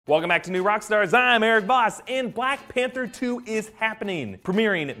Welcome back to New Rockstars. I'm Eric Voss, and Black Panther 2 is happening,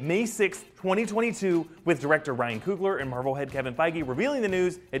 premiering May 6th, 2022, with director Ryan Coogler and Marvel head Kevin Feige revealing the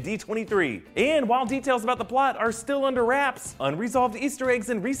news at D23. And while details about the plot are still under wraps, unresolved Easter eggs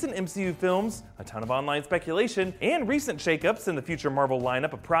in recent MCU films, a ton of online speculation, and recent shakeups in the future Marvel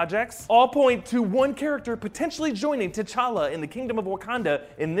lineup of projects all point to one character potentially joining T'Challa in the Kingdom of Wakanda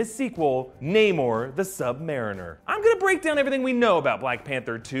in this sequel, Namor the Submariner. I'm gonna break down everything we know about Black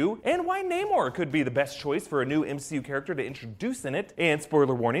Panther 2 and why Namor could be the best choice for a new MCU character to introduce in it, and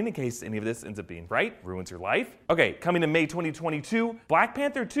spoiler warning in case any of this ends up being right, ruins your life. Okay, coming to May 2022, Black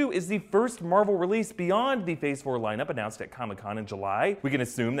Panther 2 is the first Marvel release beyond the Phase 4 lineup announced at Comic-Con in July. We can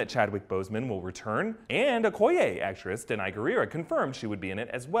assume that Chadwick Boseman will return, and Okoye actress Denai Guerrera confirmed she would be in it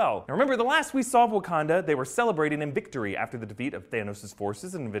as well. Now remember, the last we saw of Wakanda, they were celebrating in victory after the defeat of Thanos'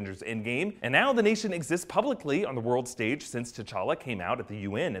 forces in Avengers Endgame, and now the nation exists publicly on the world stage since T'Challa came out at the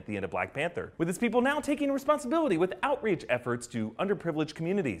UN at the end of Black Panther, with its people now taking responsibility with outreach efforts to underprivileged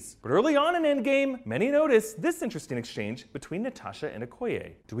communities. But early on in Endgame, many noticed this interesting exchange between Natasha and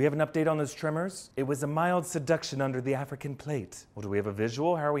Okoye. Do we have an update on those tremors? It was a mild seduction under the African plate. Well, do we have a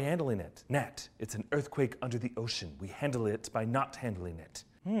visual? How are we handling it? Nat, it's an earthquake under the ocean. We handle it by not handling it.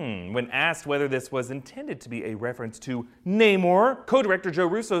 When asked whether this was intended to be a reference to Namor, co-director Joe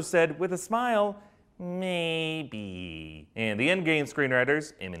Russo said with a smile, maybe. And the Endgame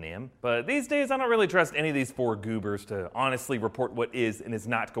screenwriters, Eminem. But these days, I don't really trust any of these four goobers to honestly report what is and is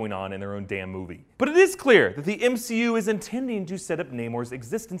not going on in their own damn movie. But it is clear that the MCU is intending to set up Namor's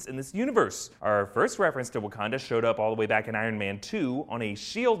existence in this universe. Our first reference to Wakanda showed up all the way back in Iron Man 2 on a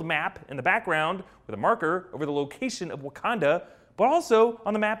shield map in the background with a marker over the location of Wakanda. But also,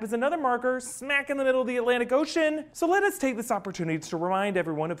 on the map is another marker smack in the middle of the Atlantic Ocean. So let us take this opportunity to remind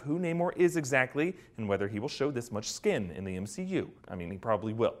everyone of who Namor is exactly and whether he will show this much skin in the MCU. I mean, he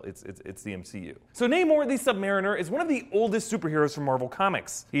probably will. It's the MCU. So Namor the Submariner is one of the oldest superheroes from Marvel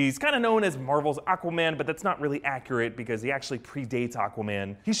Comics. He's kind of known as Marvel's Aquaman, but that's not really accurate because he actually predates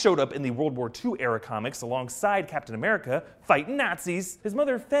Aquaman. He showed up in the World War II era comics alongside Captain America, fighting Nazis. His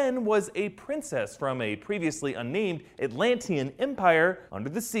mother Fen was a princess from a previously unnamed Atlantean empire under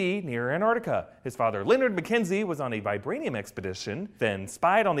the sea near Antarctica. His father, Leonard Mackenzie, was on a vibranium expedition, then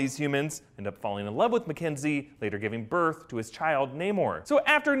spied on these humans, ended up falling in love with Mackenzie, later giving birth to his child, Namor. So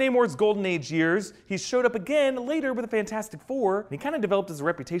after Namor's golden age years, he showed up again later with the Fantastic Four, and he kind of developed his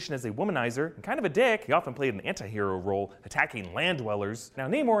reputation as a womanizer and kind of a dick. He often played an anti-hero role, attacking land dwellers. Now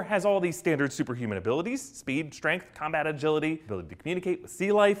Namor has all these standard superhuman abilities: speed, strength, combat agility, ability to communicate with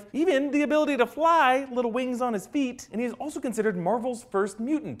sea life, even the ability to fly, little wings on his feet, and he is also considered Marvel's first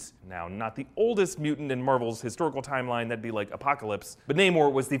mutant. Now, not the oldest mutant in Marvel's historical timeline, that'd be like Apocalypse, but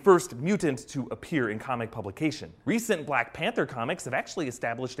Namor was the first mutant to appear in comic publication. Recent Black Panther comics have actually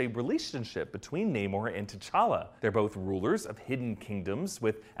established a relationship between Namor and T'Challa. They're both rulers of hidden kingdoms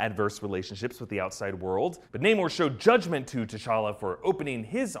with adverse relationships with the outside world, but Namor showed judgment to T'Challa for opening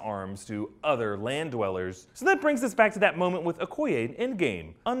his arms to other land dwellers. So that brings us back to that moment with Okoye in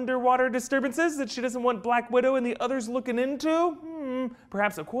Endgame. Underwater disturbances that she doesn't want Black Widow and the others looking into?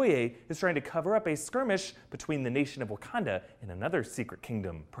 Perhaps Okoye is trying to cover up a skirmish between the nation of Wakanda and another secret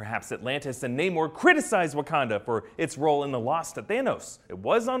kingdom. Perhaps Atlantis and Namor criticized Wakanda for its role in the loss to Thanos. It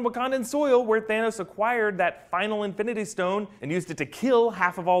was on Wakandan soil where Thanos acquired that final Infinity Stone and used it to kill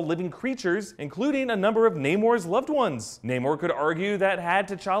half of all living creatures, including a number of Namor's loved ones. Namor could argue that had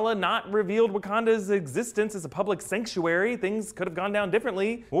T'Challa not revealed Wakanda's existence as a public sanctuary, things could have gone down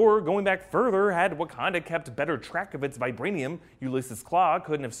differently. Or going back further, had Wakanda kept better track of its vibranium, Ulysses Claw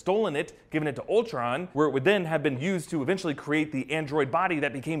couldn't have stolen it, given it to Ultron, where it would then have been used to eventually create the android body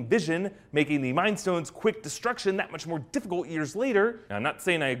that became Vision, making the Mind Stone's quick destruction that much more difficult years later. Now, I'm not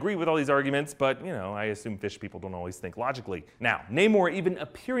saying I agree with all these arguments, but, you know, I assume fish people don't always think logically. Now, Namor even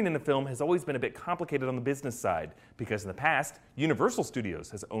appearing in the film has always been a bit complicated on the business side, because in the past, Universal Studios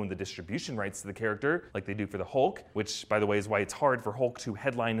has owned the distribution rights to the character, like they do for the Hulk, which, by the way, is why it's hard for Hulk to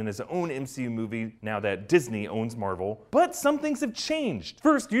headline in his own MCU movie now that Disney owns Marvel. But some things have changed.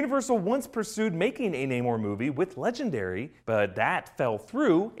 First, Universal once pursued making a Namor movie with Legendary, but that fell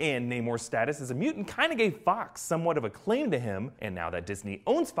through, and Namor's status as a mutant kind of gave Fox somewhat of a claim to him, and now that Disney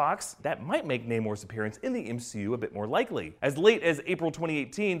owns Fox, that might make Namor's appearance in the MCU a bit more likely. As late as April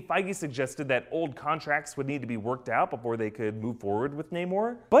 2018, Feige suggested that old contracts would need to be worked out before they could move forward with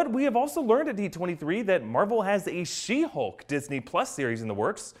Namor. But we have also learned at D23 that Marvel has a She-Hulk Disney Plus series in the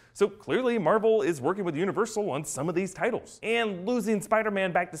works, so clearly Marvel is working with Universal on some of these titles. And and losing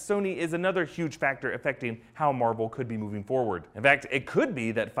Spider-Man back to Sony is another huge factor affecting how Marvel could be moving forward. In fact, it could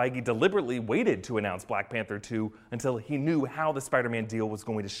be that Feige deliberately waited to announce Black Panther 2 until he knew how the Spider-Man deal was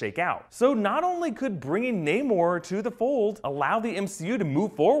going to shake out. So not only could bringing Namor to the fold allow the MCU to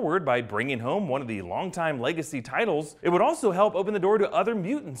move forward by bringing home one of the longtime legacy titles, it would also help open the door to other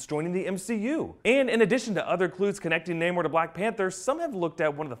mutants joining the MCU. And in addition to other clues connecting Namor to Black Panther, some have looked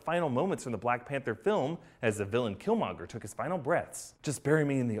at one of the final moments from the Black Panther film as the villain Killmonger took his final breaths. "Just bury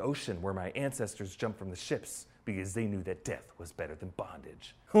me in the ocean where my ancestors jumped from the ships, because they knew that death was better than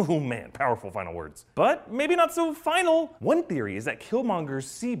bondage." Oh man, powerful final words. But maybe not so final. One theory is that Killmonger's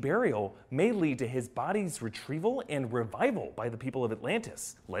sea burial may lead to his body's retrieval and revival by the people of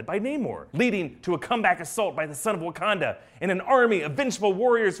Atlantis, led by Namor, leading to a comeback assault by the son of Wakanda and an army of vengeful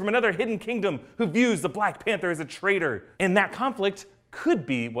warriors from another hidden kingdom who views the Black Panther as a traitor. And that conflict could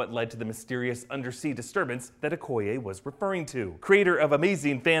be what led to the mysterious undersea disturbance that Okoye was referring to. Creator of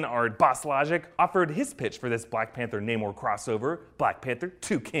amazing fan art Boss Logic offered his pitch for this Black Panther Namor crossover, Black Panther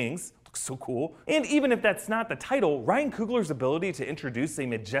 2 Kings. Looks so cool. And even if that's not the title, Ryan Coogler's ability to introduce a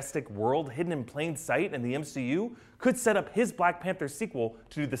majestic world hidden in plain sight in the MCU could set up his Black Panther sequel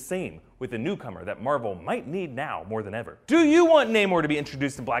to do the same with a newcomer that Marvel might need now more than ever. Do you want Namor to be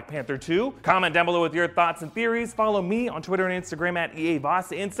introduced in Black Panther 2? Comment down below with your thoughts and theories. Follow me on Twitter and Instagram at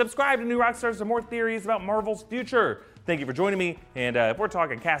EAVoss, and subscribe to New Rockstars for more theories about Marvel's future. Thank you for joining me, and if we're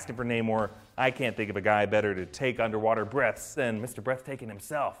talking casting for Namor, I can't think of a guy better to take underwater breaths than Mr. Breathtaking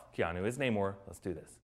himself. Keanu is Namor. Let's do this.